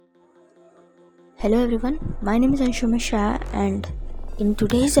Hello everyone, my name is Shah, and in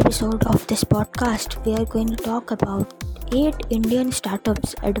today's episode of this podcast, we are going to talk about 8 Indian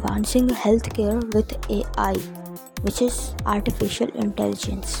startups advancing healthcare with AI, which is artificial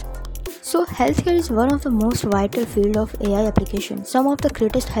intelligence. So, healthcare is one of the most vital field of AI application. Some of the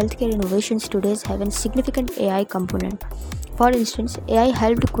greatest healthcare innovations today have a significant AI component. For instance, AI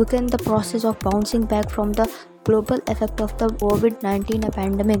helped quicken the process of bouncing back from the global effect of the COVID-19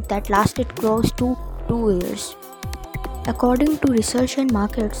 pandemic that lasted close to 2 years. According to research and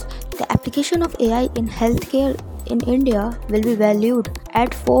markets, the application of AI in healthcare in India will be valued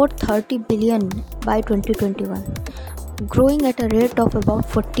at 430 billion by 2021, growing at a rate of about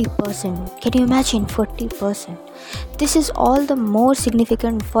 40%. Can you imagine 40%? This is all the more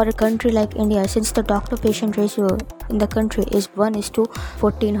significant for a country like India since the doctor-patient ratio in the country is 1 is to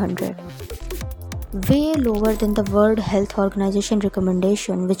 1400. Way lower than the World Health Organization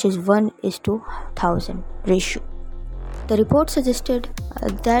recommendation, which is 1 is to 1000 ratio. The report suggested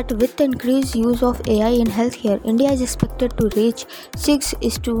that with the increased use of AI in healthcare, India is expected to reach 6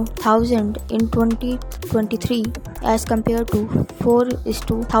 is to 1000 in 2023 as compared to 4 is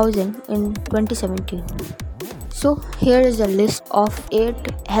to 1000 in 2017. So here is a list of 8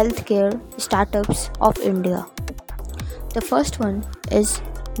 healthcare startups of India. The first one is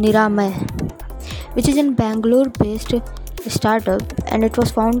Niramay, which is a Bangalore-based startup, and it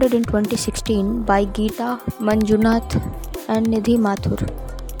was founded in 2016 by Geeta Manjunath and Nidhi Mathur.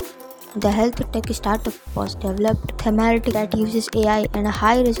 The health tech startup was developed thematic that uses AI and a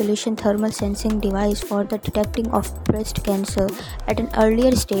high-resolution thermal sensing device for the detecting of breast cancer at an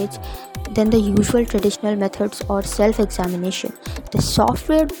earlier stage than the usual traditional methods or self-examination. The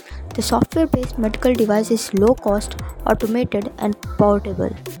software-based medical device is low-cost, automated, and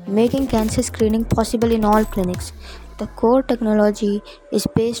portable, making cancer screening possible in all clinics. The core technology is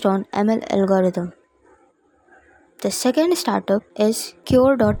based on ML algorithm. The second startup is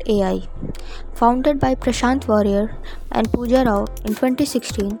Cure.ai. Founded by Prashant Warrior and Pooja Rao in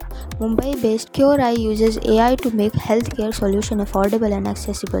 2016, Mumbai-based Cure.ai uses AI to make healthcare solutions affordable and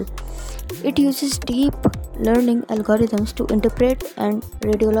accessible. It uses deep learning algorithms to interpret and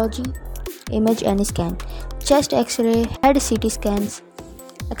radiology, image and scan, chest X-ray, head CT scans,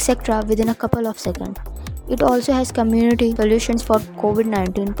 etc. within a couple of seconds. It also has community solutions for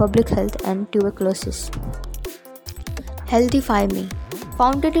COVID-19, public health, and tuberculosis. Healthify.me.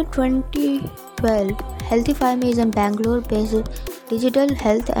 Founded in 2012, Healthify.me is a Bangalore-based digital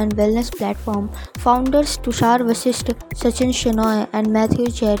health and wellness platform. Founders Tushar Vasisht, Sachin Shenoy, and Matthew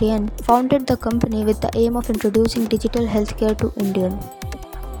Cherian founded the company with the aim of introducing digital healthcare to Indians.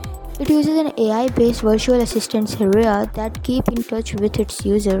 It uses an AI-based virtual assistant Rhea that keeps in touch with its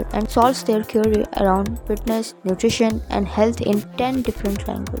user and solves their query around fitness, nutrition, and health in 10 different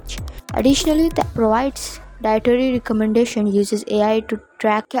languages. Additionally, that provides dietary recommendation, uses AI to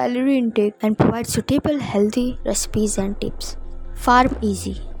track calorie intake and provides suitable healthy recipes and tips.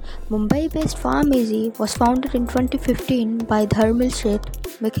 PharmEasy. Mumbai-based PharmEasy was founded in 2015 by Dharmil Sheth,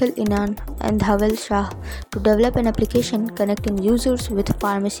 Nikhil Inan, and Dhaval Shah to develop an application connecting users with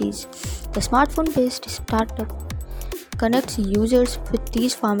pharmacies. The smartphone-based startup connects users with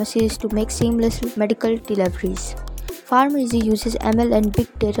these pharmacies to make seamless medical deliveries. PharmEasy uses ML and big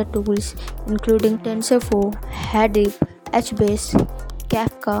data tools including TensorFlow, Hadoop, HBase,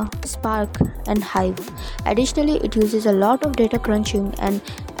 Kafka, Spark, and Hive. Additionally, it uses a lot of data crunching and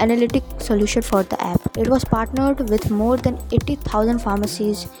analytic solution for the app. It was partnered with more than 80,000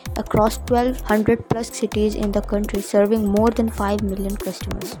 pharmacies across 1,200 plus cities in the country, serving more than 5 million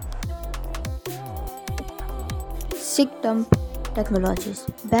customers. SigDump Technologies.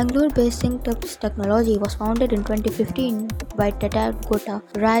 Bangalore-based SigDump Technology was founded in 2015 by Tatagota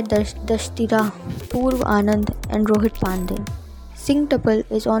Rai Dashtira, Purv Anand, and Rohit Pandey.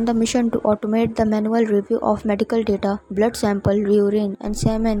 SigDump is on the mission to automate the manual review of medical data, blood sample, urine, and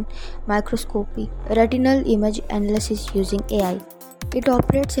semen microscopy, retinal image analysis using AI. It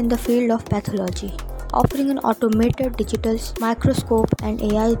operates in the field of pathology, offering an automated digital microscope and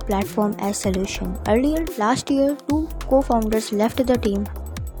AI platform as solution. Earlier last year, 2 co-founders left the team.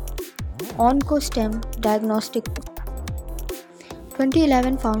 OncoStem Diagnostic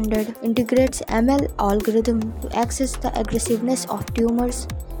 2011 founded integrates ML algorithm to assess the aggressiveness of tumors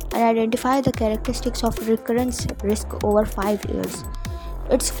and identify the characteristics of recurrence risk over 5 years.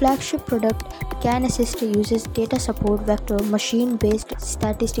 Its flagship product, CanAssist, uses data support vector machine-based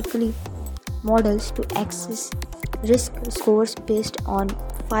statistical models to access risk scores based on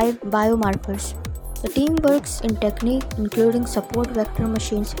 5 biomarkers. The team works in technique including support vector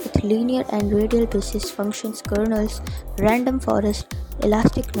machines with linear and radial basis functions, kernels, random forest,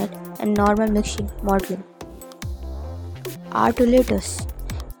 elastic net, and normal mixing modeling. Artuletus.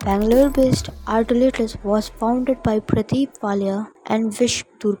 Bangalore-based Artuletus was founded by Pradeep Walia and Vish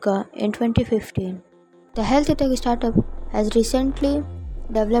Durga in 2015. The health tech startup has recently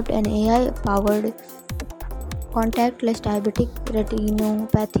developed an AI-powered contactless diabetic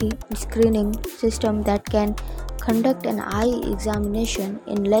retinopathy screening system that can conduct an eye examination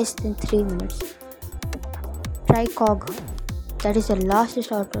in less than 3 minutes. Tricog, that is the last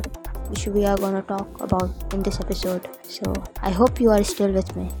startup which we are going to talk about in this episode. So I hope you are still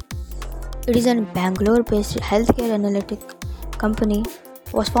with me. It is a Bangalore-based healthcare analytic company.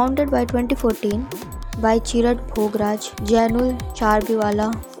 Was founded by 2014 by Chirag Bhograj, Janul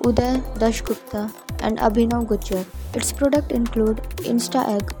Charbiwala, Uday Dashgupta, and Abhinav Gujjar. Its products include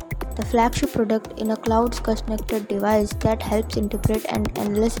InstaEgg, the flagship product in a cloud-connected device that helps interpret and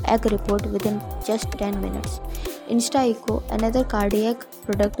analyze egg report within just 10 minutes. InstaEcho, another cardiac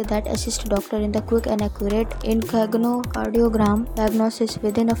product that assists doctor in the quick and accurate electrocardiogram diagnosis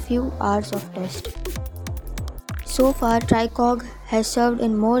within a few hours of test. So far, Tricog has served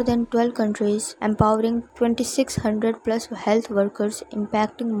in more than 12 countries, empowering 2,600 plus health workers,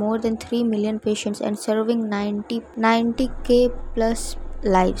 impacting more than 3 million patients and serving 90k plus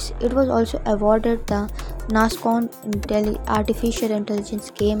lives. It was also awarded the NASCON Artificial Intelligence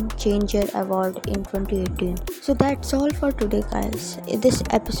Game Changer Award in 2018. So that's all for today, guys. In this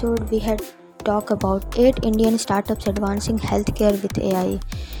episode, we had talked about 8 Indian startups advancing healthcare with AI.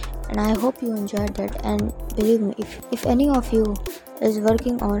 And I hope you enjoyed that, and believe me, if any of you is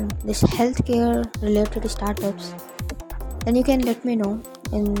working on this healthcare related startups, then you can let me know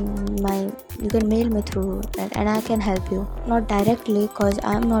you can mail me through that and I can help you. Not directly, cause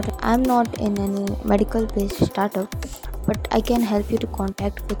I'm not in any medical based startup, but I can help you to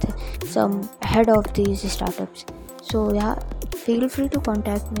contact with some head of these startups. So yeah, feel free to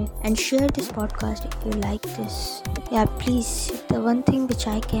contact me and share this podcast if you like this. Yeah, please. The one thing which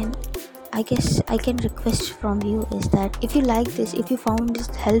I can request from you is that if you like this, if you found this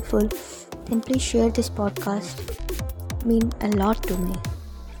helpful, then please share this podcast. Mean a lot to me.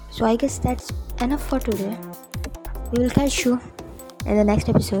 So I guess that's enough for today. We will catch you in the next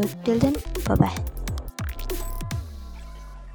episode. Till then, bye bye.